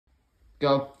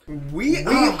Go. We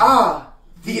are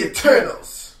the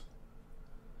Eternals.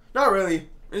 Not really.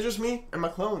 It's just me and my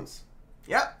clones.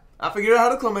 Yep, I figured out how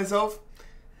to clone myself.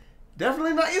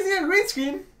 Definitely not using a green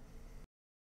screen.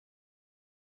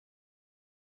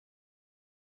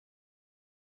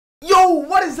 Yo,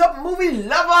 what is up, movie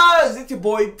lovers? It's your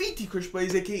boy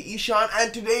VTkrrishblaze, aka Ishan,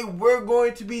 and today we're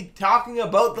going to be talking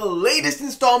about the latest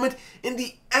installment in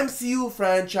the MCU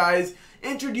franchise,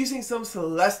 introducing some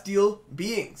celestial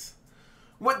beings,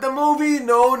 with the movie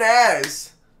known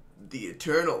as The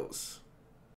Eternals.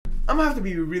 I'm gonna have to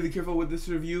be really careful with this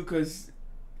review because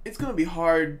it's gonna be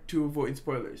hard to avoid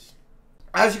spoilers.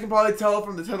 As you can probably tell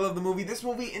from the title of the movie, this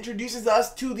movie introduces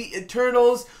us to the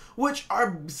Eternals, which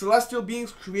are celestial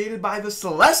beings created by the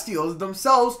Celestials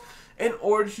themselves in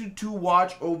order to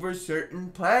watch over certain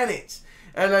planets.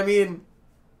 And I mean,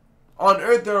 on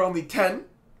Earth there are only 10,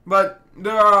 but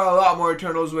there are a lot more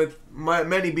Eternals, with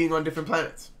many being on different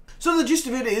planets. So the gist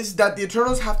of it is that the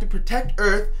Eternals have to protect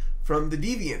Earth from the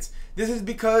Deviants. This is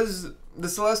because the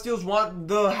Celestials want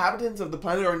the inhabitants of the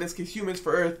planet, or in this case humans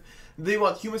for Earth, they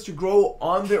want humans to grow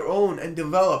on their own and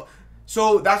develop.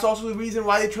 So that's also the reason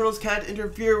why the Eternals can't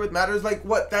interfere with matters like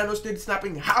what Thanos did,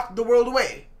 snapping half the world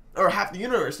away, or half the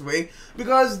universe away,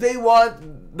 because they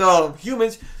want the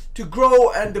humans to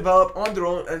grow and develop on their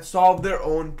own and solve their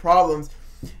own problems.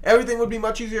 Everything would be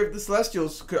much easier if the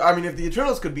Celestials could, if the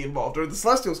Eternals could be involved, or the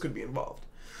Celestials could be involved.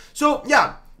 So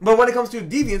yeah, but when it comes to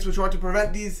Deviants, which want to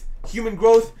prevent these human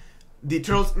growth, the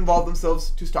Eternals involve themselves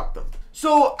to stop them.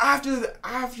 So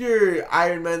after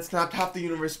Iron Man snapped half the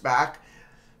universe back,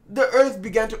 the Earth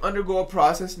began to undergo a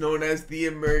process known as the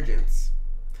emergence.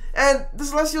 And the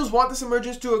Celestials want this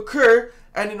emergence to occur,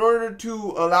 and in order to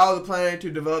allow the planet to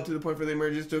develop to the point for the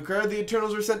emergence to occur, the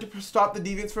Eternals were sent to stop the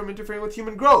Deviants from interfering with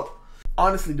human growth.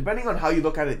 Honestly, depending on how you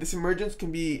look at it, this emergence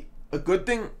can be a good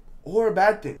thing or a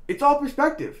bad thing. It's all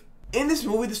perspective. In this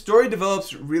movie, the story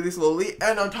develops really slowly,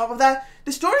 and on top of that,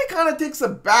 the story kind of takes a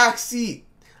back seat.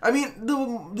 I mean, the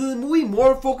movie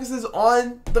more focuses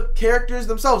on the characters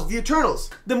themselves, the Eternals.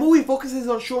 The movie focuses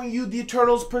on showing you the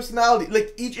Eternals' personality,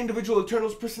 like each individual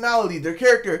Eternals' personality, their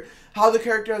character, how the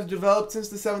character has developed since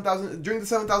during the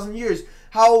 7,000 years,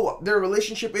 how their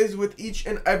relationship is with each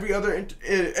and every other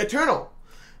Eternal.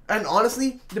 And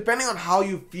honestly, depending on how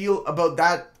you feel about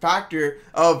that factor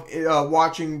of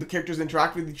watching the characters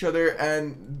interact with each other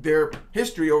and their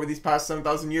history over these past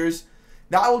 7,000 years,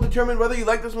 that will determine whether you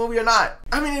like this movie or not.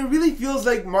 I mean, it really feels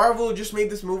like Marvel just made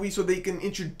this movie so they can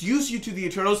introduce you to the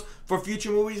Eternals for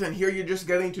future movies, and here you're just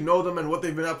getting to know them and what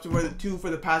they've been up to for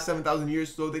the past 7,000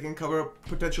 years so they can cover up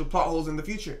potential plot holes in the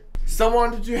future. Some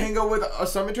wanted to hang out with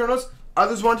some Eternals,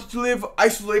 others wanted to live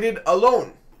isolated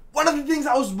alone. One of the things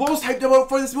I was most hyped about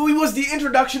for this movie was the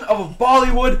introduction of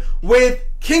Bollywood with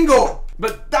Kingo.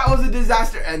 But that was a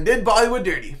disaster and did Bollywood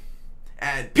dirty.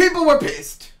 And people were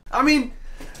pissed. I mean,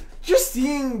 just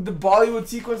seeing the Bollywood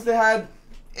sequence they had,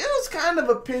 it was kind of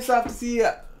a piss off to see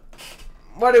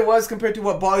what it was compared to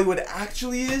what Bollywood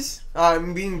actually is.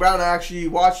 Being brown, I actually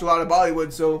watched a lot of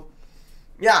Bollywood, so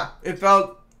yeah, it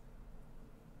felt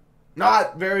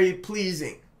not very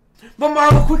pleasing. But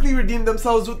Marvel quickly redeemed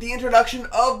themselves with the introduction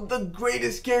of the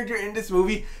greatest character in this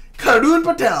movie, Karun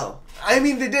Patel. I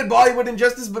mean, they did Bollywood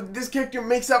injustice, but this character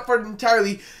makes up for it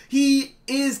entirely. He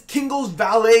is Kingo's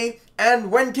valet,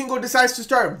 and when Kingo decides to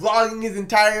start vlogging his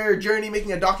entire journey,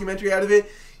 making a documentary out of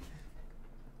it,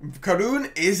 Karun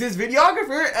is his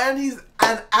videographer, and he's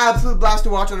an absolute blast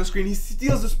to watch on the screen. He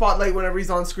steals the spotlight whenever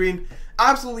he's on screen.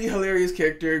 Absolutely hilarious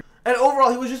character. And overall,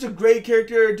 he was just a great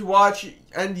character to watch,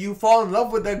 and you fall in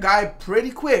love with that guy pretty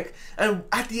quick. And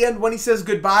at the end, when he says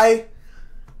goodbye,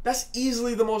 that's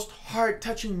easily the most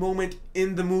heart-touching moment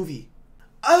in the movie.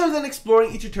 Other than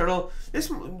exploring each Eternal,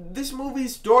 this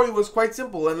movie's story was quite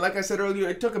simple, and like I said earlier,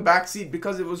 it took a backseat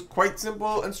because it was quite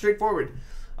simple and straightforward.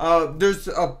 There's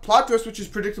a plot twist which is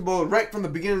predictable right from the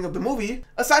beginning of the movie.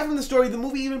 Aside from the story, the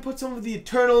movie even put some of the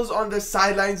Eternals on the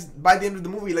sidelines by the end of the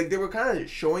movie. Like, they were kind of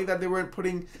showing that they weren't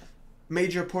putting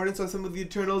major importance on some of the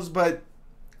Eternals, but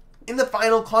in the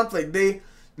final conflict, they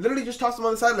literally just tossed them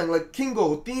on the sideline, like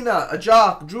Kingo, Tina,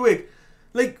 Ajak, Druid.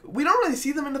 Like, we don't really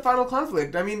see them in the final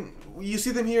conflict. I mean, you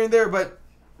see them here and there, but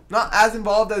not as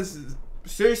involved as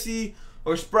Cersei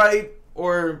or Sprite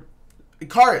or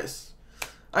Ikaris.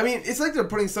 I mean, it's like they're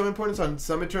putting some importance on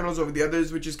some Eternals over the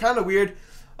others, which is kind of weird,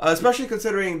 especially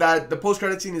considering that the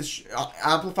post-credit scene is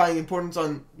amplifying importance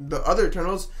on the other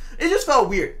Eternals. It just felt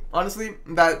weird, honestly,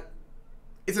 that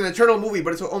it's an Eternal movie,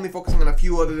 but it's only focusing on a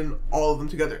few other than all of them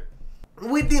together.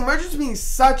 With the emergence being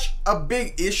such a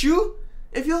big issue,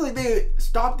 it feels like they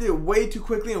stopped it way too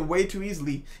quickly and way too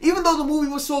easily, even though the movie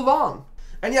was so long.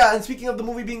 And yeah, and speaking of the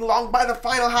movie being long, by the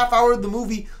final half hour of the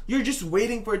movie, you're just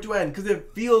waiting for it to end because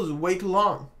it feels way too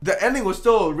long. The ending was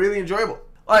still really enjoyable.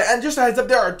 Alright, and just a heads up,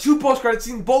 there are 2 post-credit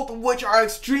scenes, both of which are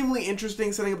extremely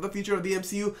interesting, setting up the future of the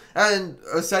MCU and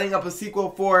setting up a sequel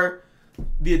for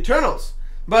the Eternals.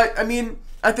 But, I mean,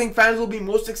 I think fans will be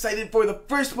most excited for the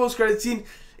first post-credit scene,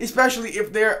 especially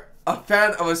if they're a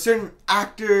fan of a certain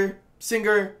actor,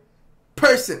 singer,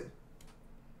 person.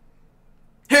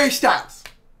 Harry Styles.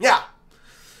 Yeah.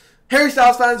 Harry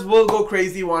Styles fans will go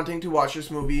crazy wanting to watch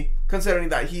this movie, considering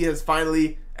that he has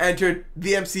finally entered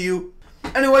the MCU.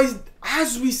 Anyways,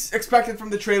 as we expected from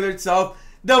the trailer itself,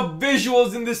 the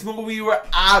visuals in this movie were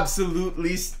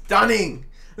absolutely stunning.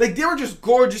 Like, they were just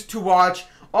gorgeous to watch.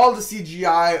 All the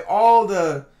CGI, all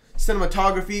the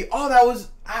cinematography, all that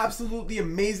was absolutely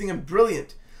amazing and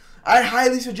brilliant. I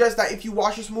highly suggest that if you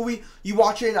watch this movie, you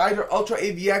watch it in either Ultra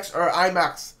AVX or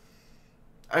IMAX.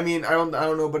 I mean, I don't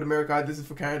know about America. This is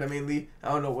for Canada mainly. I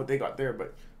don't know what they got there,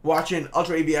 but watch it in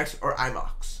Ultra AVX or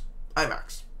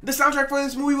IMAX. The soundtrack for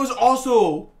this movie was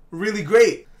also really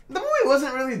great. The movie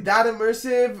wasn't really that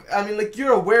immersive. I mean, like,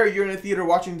 you're aware you're in a theater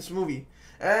watching this movie,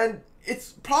 and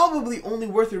it's probably only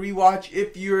worth a rewatch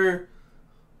if you're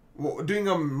doing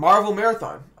a Marvel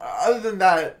marathon. Other than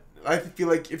that, I feel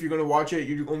like if you're gonna watch it,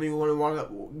 you're only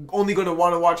gonna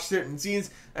want to watch certain scenes,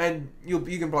 and you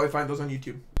can probably find those on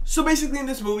YouTube. So basically, in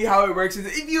this movie, how it works is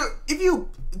if you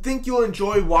think you'll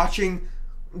enjoy watching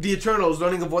the Eternals,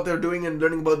 learning of what they're doing and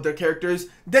learning about their characters,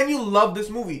 then you'll love this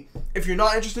movie. If you're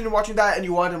not interested in watching that and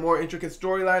you want a more intricate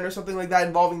storyline or something like that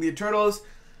involving the Eternals,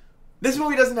 this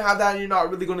movie doesn't have that, and you're not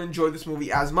really going to enjoy this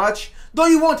movie as much. Though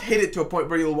you won't hate it to a point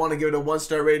where you'll want to give it a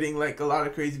 1-star rating like a lot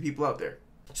of crazy people out there.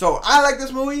 So I like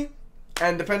this movie,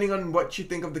 and depending on what you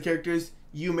think of the characters,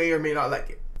 you may or may not like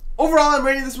it. Overall, I'm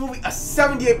rating this movie a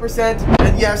 78%,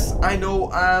 and yes, I know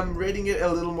I'm rating it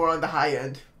a little more on the high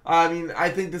end. I mean, I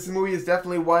think this movie is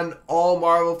definitely one all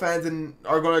Marvel fans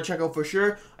are going to check out for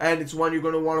sure, and it's one you're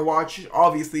going to want to watch,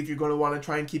 obviously, if you're going to want to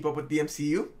try and keep up with the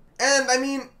MCU. And, I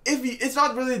mean, it's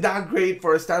not really that great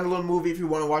for a standalone movie if you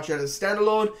want to watch it as a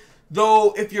standalone,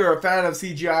 though if you're a fan of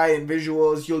CGI and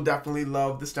visuals, you'll definitely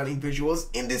love the stunning visuals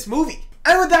in this movie.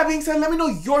 And with that being said, let me know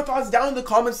your thoughts down in the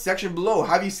comments section below.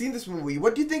 Have you seen this movie?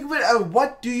 What do you think of it, and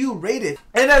what do you rate it?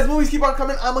 And as movies keep on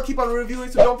coming, I'm going to keep on reviewing,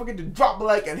 so don't forget to drop a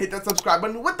like and hit that subscribe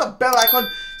button with the bell icon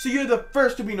so you're the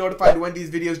first to be notified when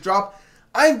these videos drop.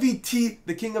 I'm VT,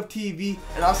 the King of TV,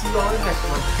 and I'll see you all in the next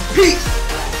one.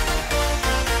 Peace!